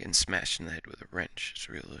understand getting smashed in the head with a wrench is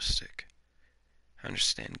realistic. I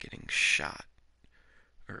understand getting shot,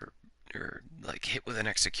 or like hit with an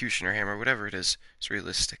executioner hammer, whatever it is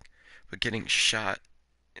realistic. But getting shot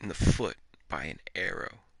in the foot by an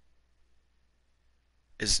arrow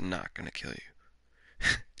is not gonna kill you.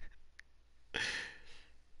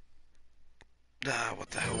 What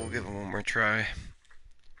the hell, we'll give it one more try.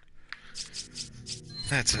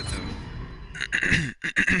 That's it though.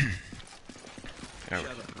 I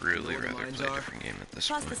would really rather play a different game at this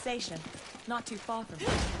Past the point. station. Not too far from here.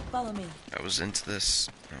 Follow me. I was into this,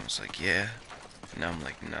 and I was like, yeah. And now I'm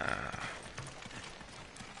like, nah.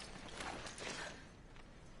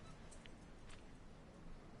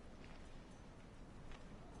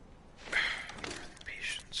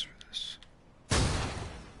 Patience for this.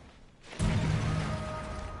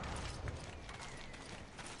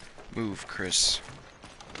 Move, Chris.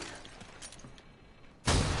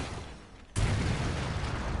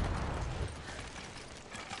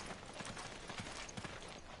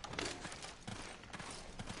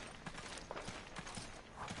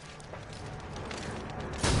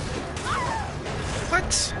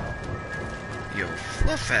 What? Yo,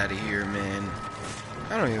 fluff out of here, man.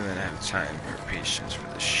 I don't even have time or patience for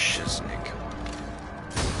this shiznick.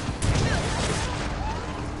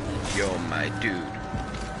 Yo, my dude.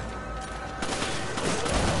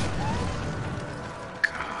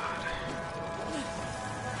 God.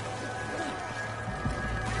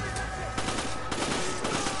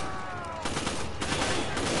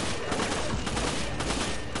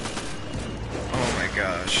 Oh my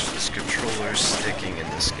gosh, this controller sticking in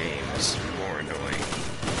this game is more annoying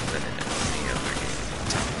than in any other game. On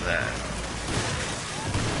top of that,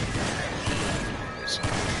 is do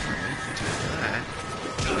that.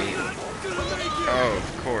 Wait. Oh, of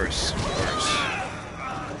course, of course.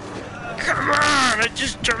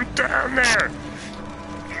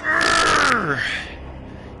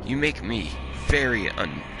 You make me very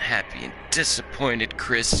unhappy and disappointed,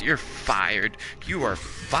 Chris. You're fired. You are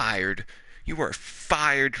fired. You are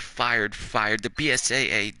fired, fired, fired. The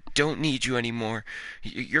BSAA don't need you anymore.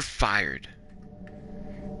 You're fired.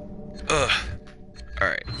 Ugh.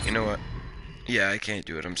 Alright, you know what? Yeah, I can't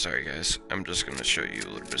do it. I'm sorry, guys. I'm just gonna show you a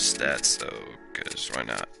little bit of stats, though, because why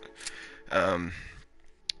not?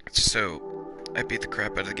 So, I beat the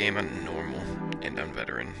crap out of the game on normal and on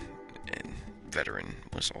veteran. And veteran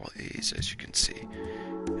was all A's, as you can see.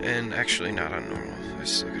 And actually not on normal. I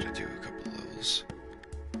still gotta do a couple levels.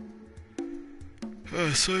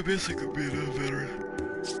 So I basically beat a veteran.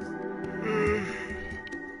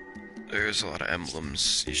 There's a lot of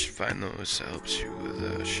emblems. You should find those. That helps you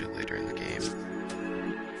with shit later in the game.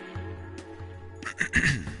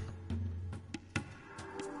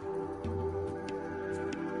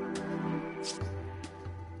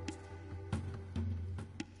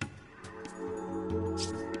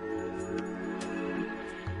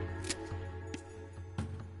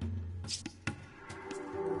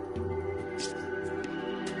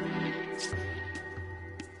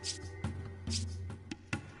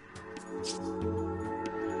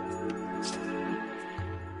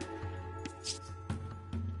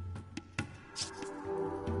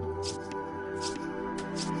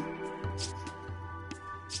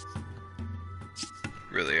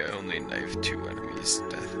 Really, I only knifed 2 enemies to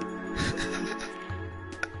death.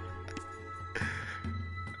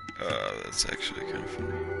 That's actually kind of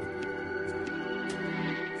funny.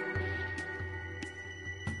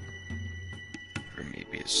 Or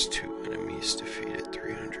maybe it's 2 enemies defeated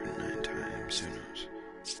 309 times, who knows?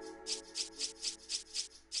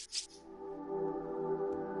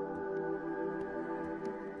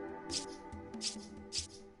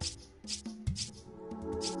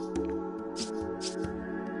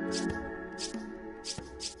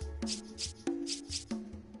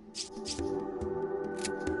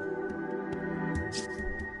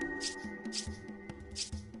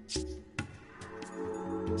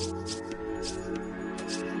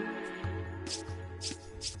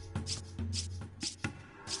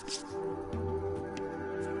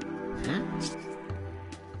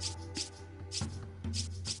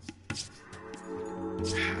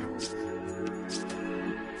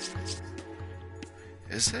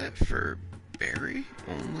 Is that for Barry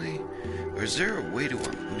only? Or is there a way to...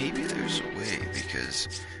 Maybe there's a way, because...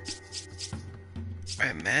 I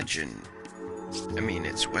imagine... I mean,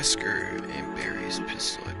 it's Wesker and Barry's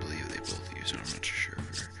pistol. I believe they both use it. I'm not sure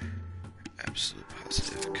for absolute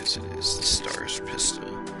positive, because it is the Stars pistol.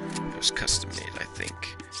 It was custom made, I think.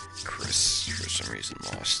 Chris, for some reason,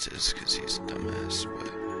 lost his, because he's a dumbass,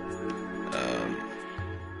 but...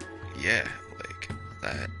 yeah, like,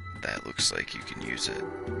 that looks like you can use it.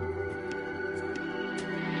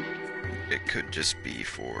 It could just be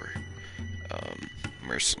for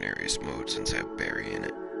Mercenaries mode, since I have Barry in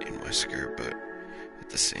it in Wesker, but at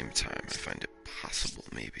the same time I find it possible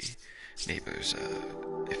maybe there's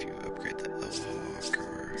if you upgrade the L-Hawk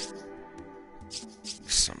or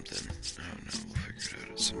something. I don't know, we'll figure it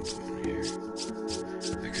out at some point here.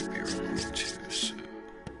 I could be wrong too, so...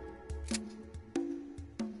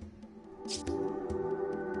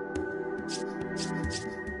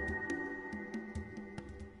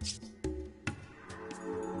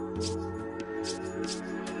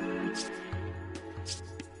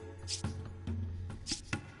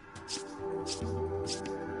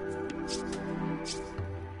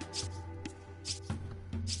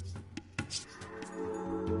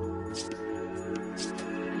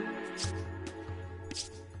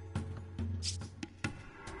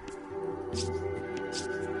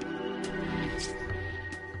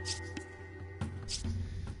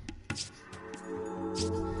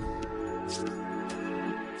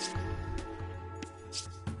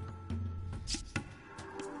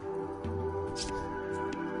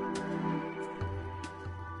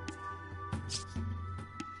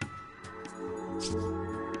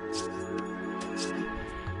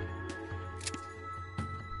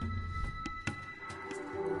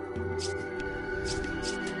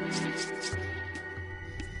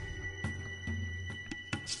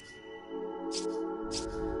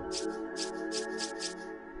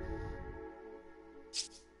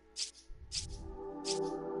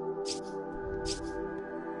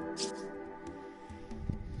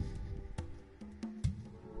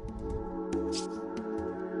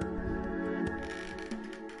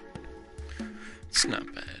 It's not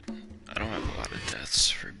bad. I don't have a lot of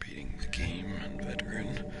deaths for beating the game on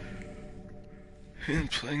veteran.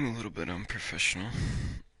 And playing a little bit on professional.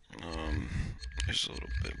 There's a little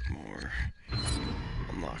bit more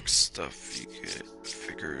unlocked stuff. You get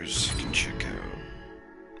figures you can check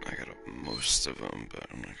out. most of them, but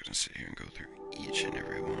I'm not gonna sit here and go through each and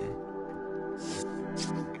every one.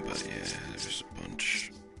 But yeah, there's a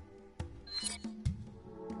bunch.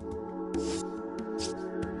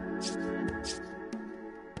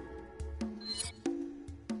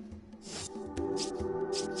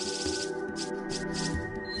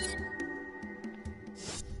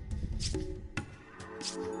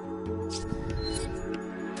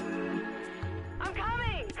 I'm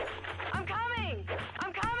coming! I'm coming!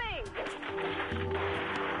 I'm coming!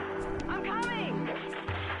 I'm coming!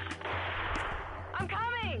 I'm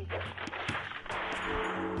coming!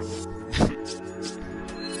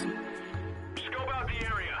 Scope out the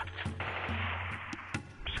area.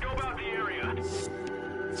 Scope out the area.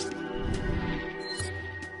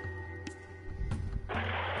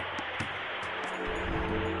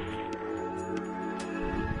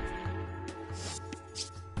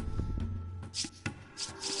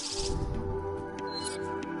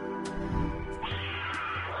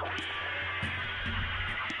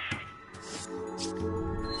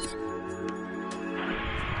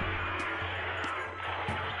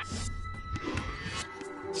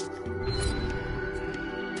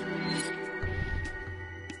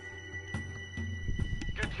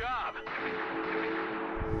 Good job.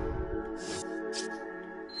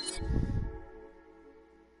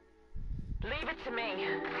 Leave it to me.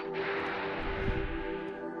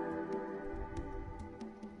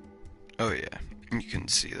 Oh yeah, you can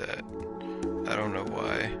see that. I don't know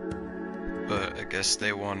why, but I guess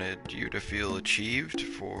they wanted you to feel achieved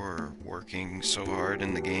for working so hard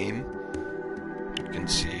in the game. You can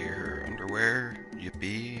see her underwear,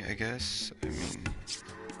 yippee, I guess. I mean,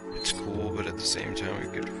 it's cool, but at the same time, we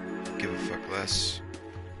could give a fuck less,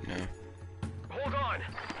 you know? Hold on.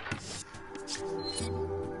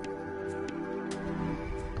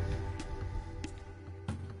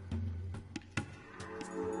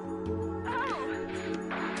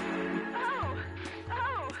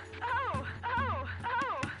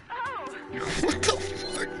 What the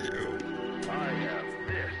fuck, you? I have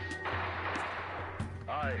this. I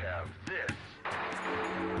have this.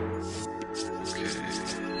 Okay.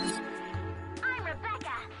 I'm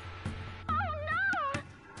Rebecca. Oh no!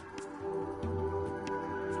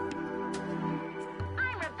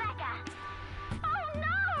 I'm Rebecca. Oh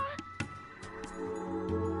no!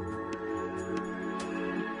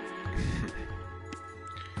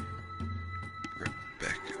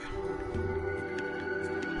 Rebecca.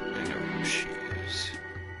 I know who she is.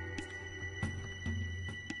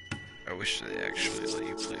 I wish they actually let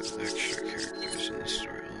you play with extra characters in the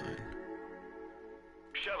storyline.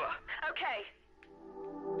 Sheva. Okay.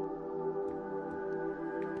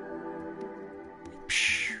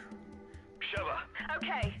 Phew. Sheva.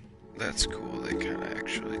 Okay. That's cool, they kinda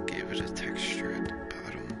actually gave it a texture at the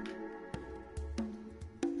bottom.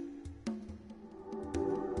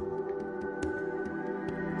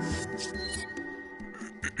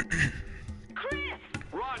 Chris!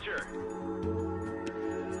 Roger.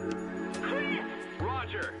 Chris.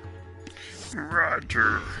 Roger.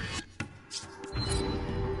 Roger.